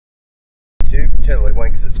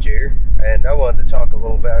Tiddlywinks here, and I wanted to talk a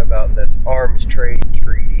little bit about this arms trade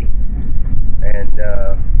treaty and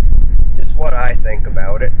just what I think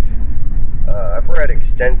about it. I've read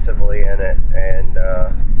extensively in it, and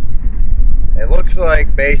it looks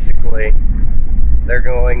like basically they're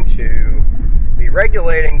going to be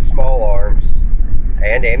regulating small arms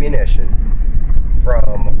and ammunition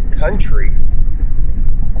from countries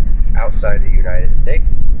outside the United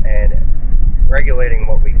States and regulating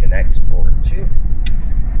what we can export to.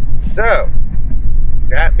 So,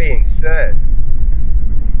 that being said,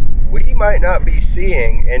 we might not be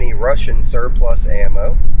seeing any Russian surplus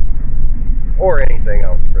ammo, or anything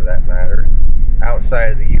else for that matter,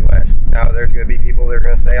 outside of the U.S. Now, there's going to be people that are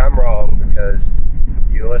going to say I'm wrong because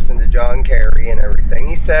you listen to John Kerry and everything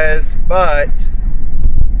he says, but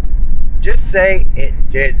just say it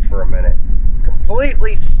did for a minute.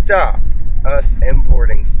 Completely stop us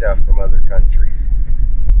importing stuff from other countries.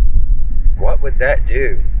 What would that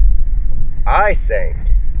do? I think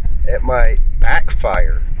it might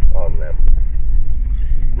backfire on them.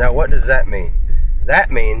 Now, what does that mean?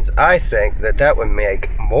 That means I think that would make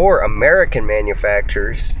more American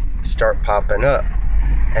manufacturers start popping up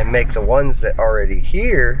and make the ones that already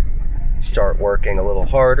here start working a little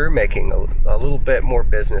harder, making a little bit more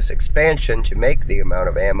business expansion to make the amount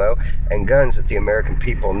of ammo and guns that the American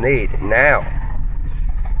people need. Now,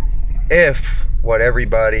 if what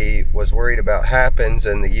everybody was worried about happens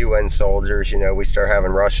and the UN soldiers, we start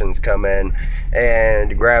having Russians come in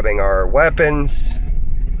and grabbing our weapons,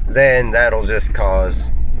 then that'll just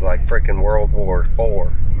cause like freaking World War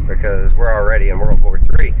IV, because we're already in World War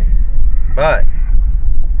III. But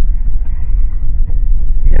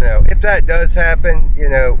if that does happen,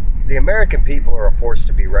 the American people are a force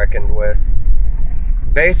to be reckoned with.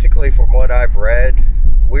 Basically, from what I've read,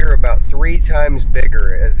 we're about 3 times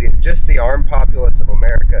bigger, just the armed populace of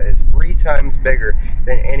America is 3 times bigger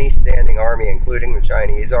than any standing army, including the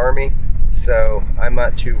Chinese army. So I'm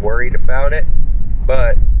not too worried about it.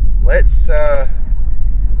 But let's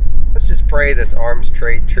just pray this arms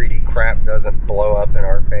trade treaty crap doesn't blow up in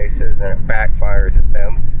our faces and it backfires at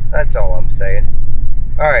them. That's all I'm saying.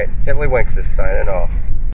 Alright, Tiddlywinks is signing off.